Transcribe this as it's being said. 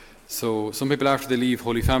So some people, after they leave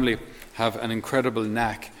Holy Family, have an incredible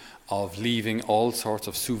knack of leaving all sorts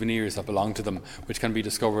of souvenirs that belong to them, which can be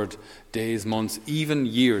discovered days, months, even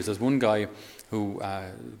years. There's one guy who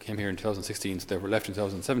came here in 2016, so they were left in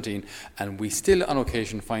 2017, and we still on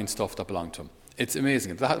occasion find stuff that belonged to him. It's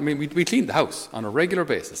amazing. I mean, we clean the house on a regular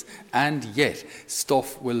basis, and yet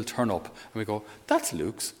stuff will turn up, and we go, that's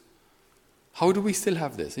Luke's. How do we still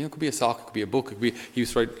have this? You know, it could be a sock, it could be a book, it could be, he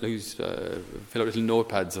used to fill out little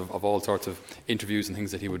notepads of all sorts of interviews and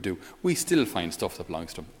things that he would do. We still find stuff that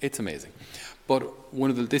belongs to him. It's amazing. But one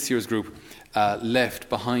of this year's group left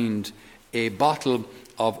behind a bottle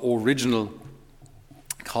of original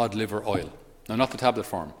cod liver oil. Now, not the tablet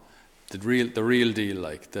form, the real deal,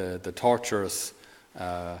 like the torturous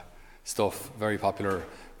stuff, very popular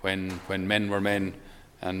when men were men,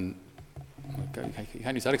 and you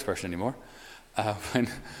can't use that expression anymore.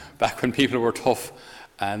 Back when people were tough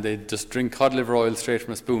and they'd just drink cod liver oil straight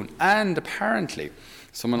from a spoon. And apparently,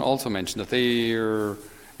 someone also mentioned that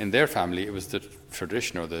in their family, it was the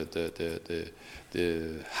tradition or the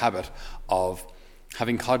habit of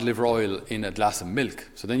having cod liver oil in a glass of milk.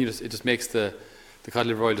 So then it just makes the cod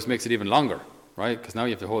liver oil just makes it even longer, right? Because now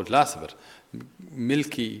you have the whole glass of it.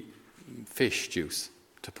 Milky fish juice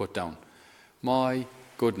to put down. My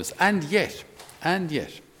goodness. And yet,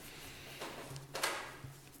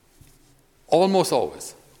 almost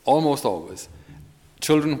always,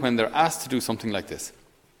 children, when they're asked to do something like this,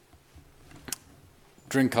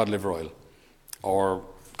 drink cod liver oil, or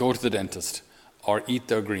go to the dentist, or eat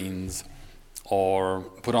their greens, or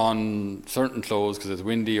put on certain clothes because it's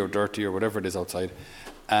windy or dirty or whatever it is outside,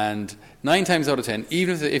 and 9 times out of 10,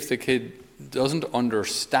 even if the kid doesn't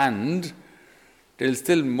understand, they'll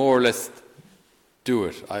still more or less do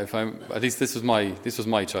it. At least this was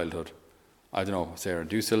my childhood. I don't know, Sarah,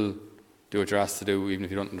 do you still do what you're asked to do even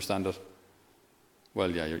if you don't understand it? Well,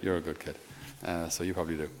 yeah, you're a good kid, so you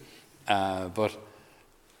probably do. But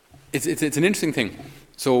it's an interesting thing.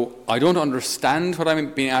 So I don't understand what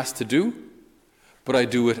I'm being asked to do, but I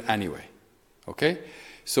do it anyway. Okay?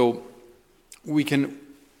 So we can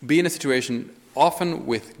be in a situation, often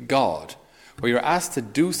with God, where you're asked to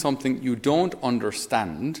do something you don't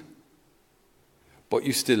understand, but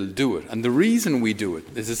you still do it. And the reason we do it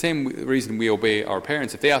is the same reason we obey our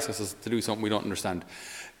parents. If they ask us to do something we don't understand,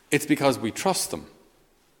 it's because we trust them.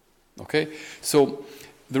 Okay? So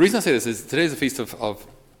the reason I say this is today's the feast of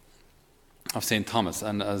St. Thomas,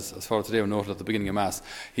 and as Father today noted at the beginning of Mass,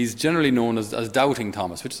 he's generally known as Doubting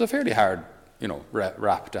Thomas, which is a fairly hard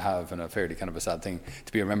rap to have, and a fairly kind of a sad thing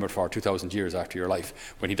to be remembered for 2,000 years after your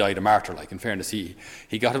life, when he died a martyr. Like, in fairness, he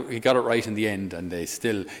got it right in the end, and he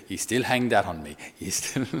still hanged that on me.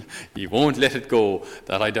 He won't let it go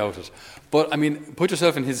that I doubt it. But I mean, put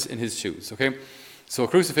yourself in his shoes, okay? So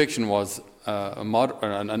crucifixion was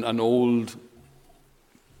an old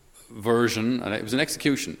version, and it was an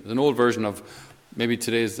execution. It was an old version of maybe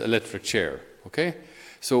today's electric chair, okay?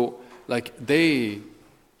 So, like, they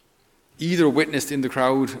either witnessed in the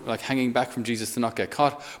crowd, like, hanging back from Jesus to not get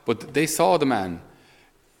caught, but they saw the man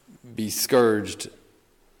be scourged,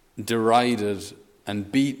 derided, and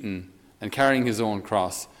beaten, and carrying his own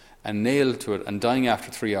cross, and nailed to it, and dying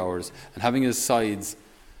after 3 hours, and having his sides,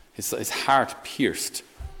 his heart pierced.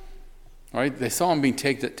 Right? They saw him being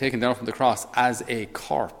taken down from the cross as a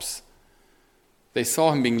corpse. They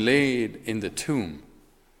saw him being laid in the tomb.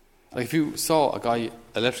 Like, if you saw a guy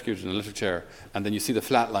electrocuted in an electric chair, and then you see the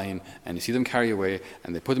flat line, and you see them carry away,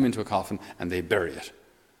 and they put them into a coffin, and they bury it.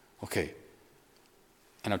 Okay.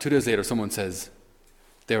 And now 2 days later, someone says,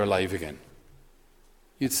 they're alive again.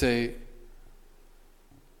 You'd say,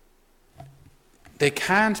 they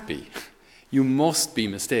can't be. You must be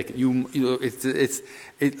mistaken.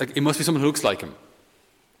 It must be someone who looks like him.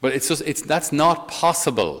 But that's not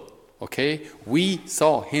possible. Okay? We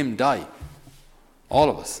saw him die. All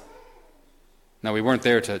of us. Now, we weren't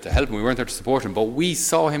there to help him, we weren't there to support him, but we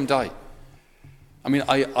saw him die. I mean,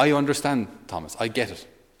 I understand, Thomas. I get it.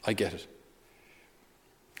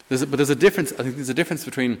 But there's a difference. I think there's a difference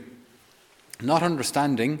between not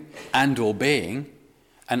understanding and obeying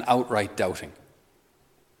and outright doubting.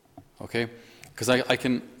 Okay? Because I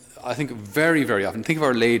think very, very often, think of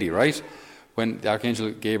Our Lady, right? When the Archangel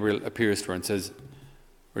Gabriel appears to her and says,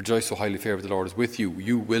 "Rejoice, so highly favoured, the Lord is with you.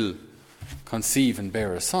 You will conceive and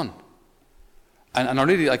bear a son." And Our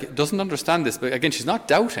Lady doesn't understand this, but again, she's not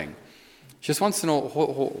doubting. She just wants to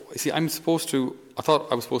know, see, I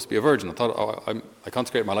thought I was supposed to be a virgin. I thought I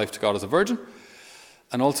consecrated my life to God as a virgin.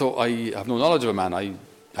 And also, I have no knowledge of a man. I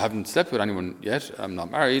haven't slept with anyone yet. I'm not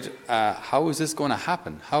married. How is this going to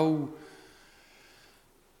happen?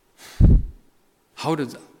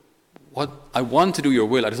 I want to do your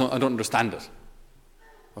will, I don't understand it.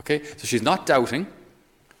 Okay? So she's not doubting,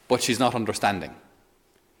 but she's not understanding.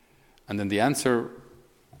 And then the answer,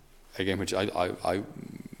 again, which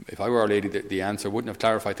if I were Our Lady, the answer wouldn't have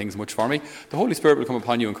clarified things much for me. The Holy Spirit will come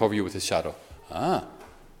upon you and cover you with His shadow.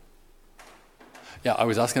 Yeah, I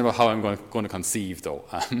was asking about how I'm going to conceive, though.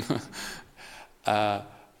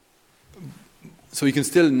 So you can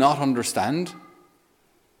still not understand,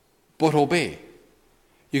 but obey.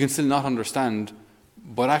 You can still not understand,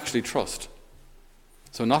 but actually trust.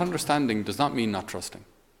 So not understanding does not mean not trusting.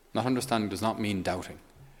 Not understanding does not mean doubting.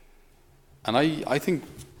 And I think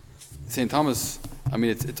St. Thomas,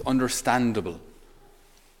 it's understandable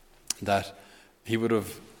that he would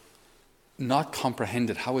have not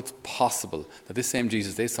comprehended how it's possible that this same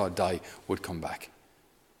Jesus they saw die would come back.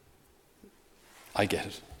 I get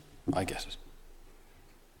it.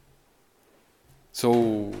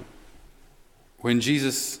 So when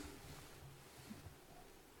Jesus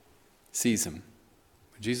sees him,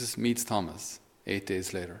 when Jesus meets Thomas 8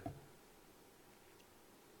 days later,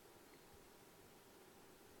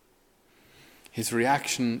 his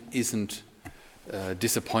reaction isn't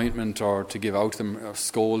disappointment or to give out to them or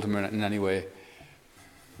scold him in any way.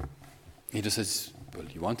 He just says, well,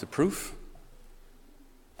 you want the proof?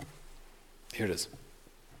 Here it is.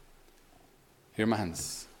 Here are my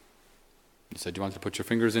hands. He said, you want to put your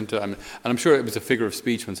fingers into... And I'm sure it was a figure of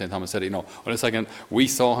speech when St. Thomas said it, unless I can... We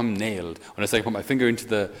saw him nailed. Unless I can put my finger into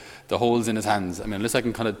the holes in his hands. Unless I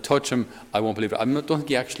can kind of touch him, I won't believe it. I don't think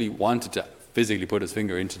he actually wanted to physically put his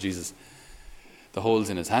finger into Jesus, the holes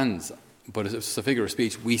in his hands. But it's a figure of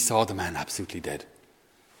speech. We saw the man absolutely dead.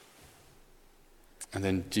 And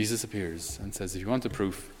then Jesus appears and says, if you want the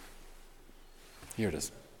proof, here it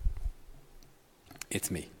is.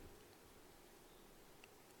 It's me.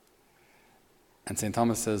 And St.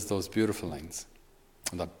 Thomas says those beautiful lines,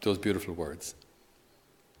 those beautiful words.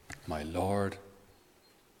 My Lord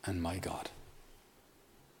and my God.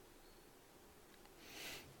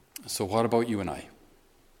 So what about you and I?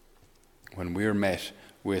 When we're met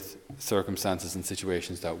with circumstances and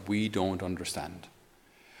situations that we don't understand,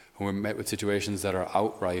 when we're met with situations that are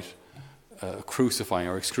outright crucifying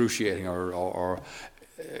or excruciating or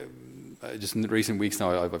just in recent weeks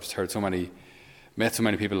now, I've just met so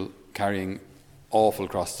many people carrying awful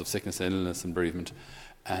crosses of sickness and illness and bereavement,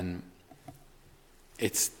 and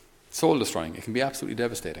it's soul destroying. It can be absolutely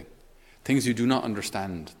devastating. Things you do not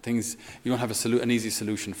understand, things you don't have an easy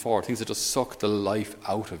solution for, things that just suck the life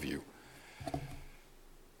out of you.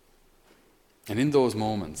 And in those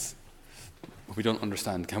moments, when we don't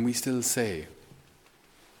understand, can we still say,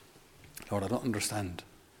 Lord, I don't understand,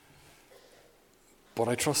 but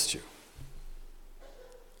I trust you.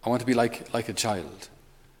 I want to be like a child.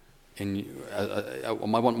 I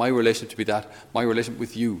want my relationship to be that, my relationship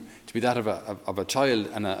with you, to be that of a child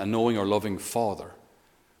and a knowing or loving father.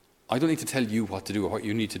 I don't need to tell you what to do or what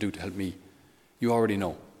you need to do to help me. You already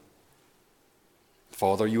know.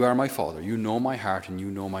 Father, you are my Father. You know my heart and you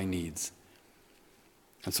know my needs.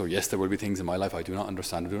 And so, yes, there will be things in my life I do not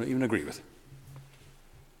understand, I do not even agree with.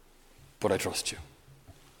 But I trust you.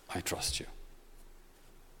 I trust you.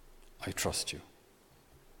 I trust you.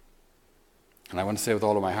 And I want to say with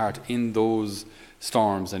all of my heart, in those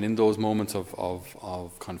storms and in those moments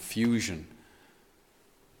of confusion,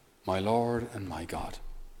 my Lord and my God.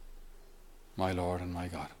 My Lord and my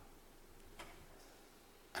God.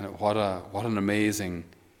 And what an amazing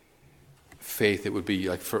faith it would be,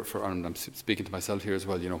 like and I'm speaking to myself here as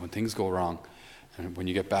well, when things go wrong and when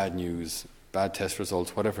you get bad news, bad test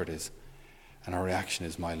results, whatever it is, and our reaction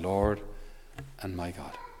is, my Lord and my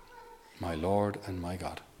God. My Lord and my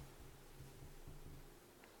God.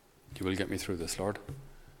 You will get me through this, Lord.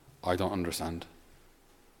 I don't understand,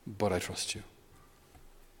 but I trust you.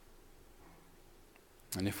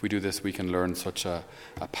 And if we do this, we can learn such a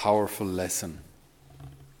powerful lesson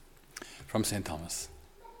from St. Thomas.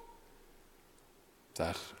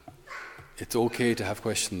 That it's okay to have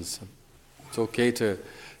questions. It's okay to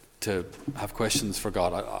have questions for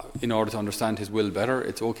God. In order to understand His will better,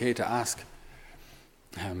 it's okay to ask.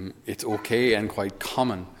 It's okay and quite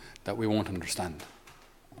common that we won't understand.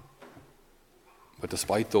 But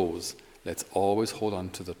despite those, let's always hold on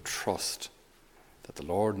to the trust that the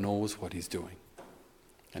Lord knows what He's doing.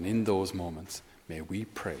 And in those moments, may we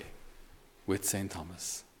pray with St.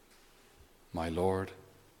 Thomas, my Lord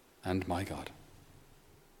and my God.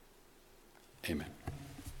 Amen.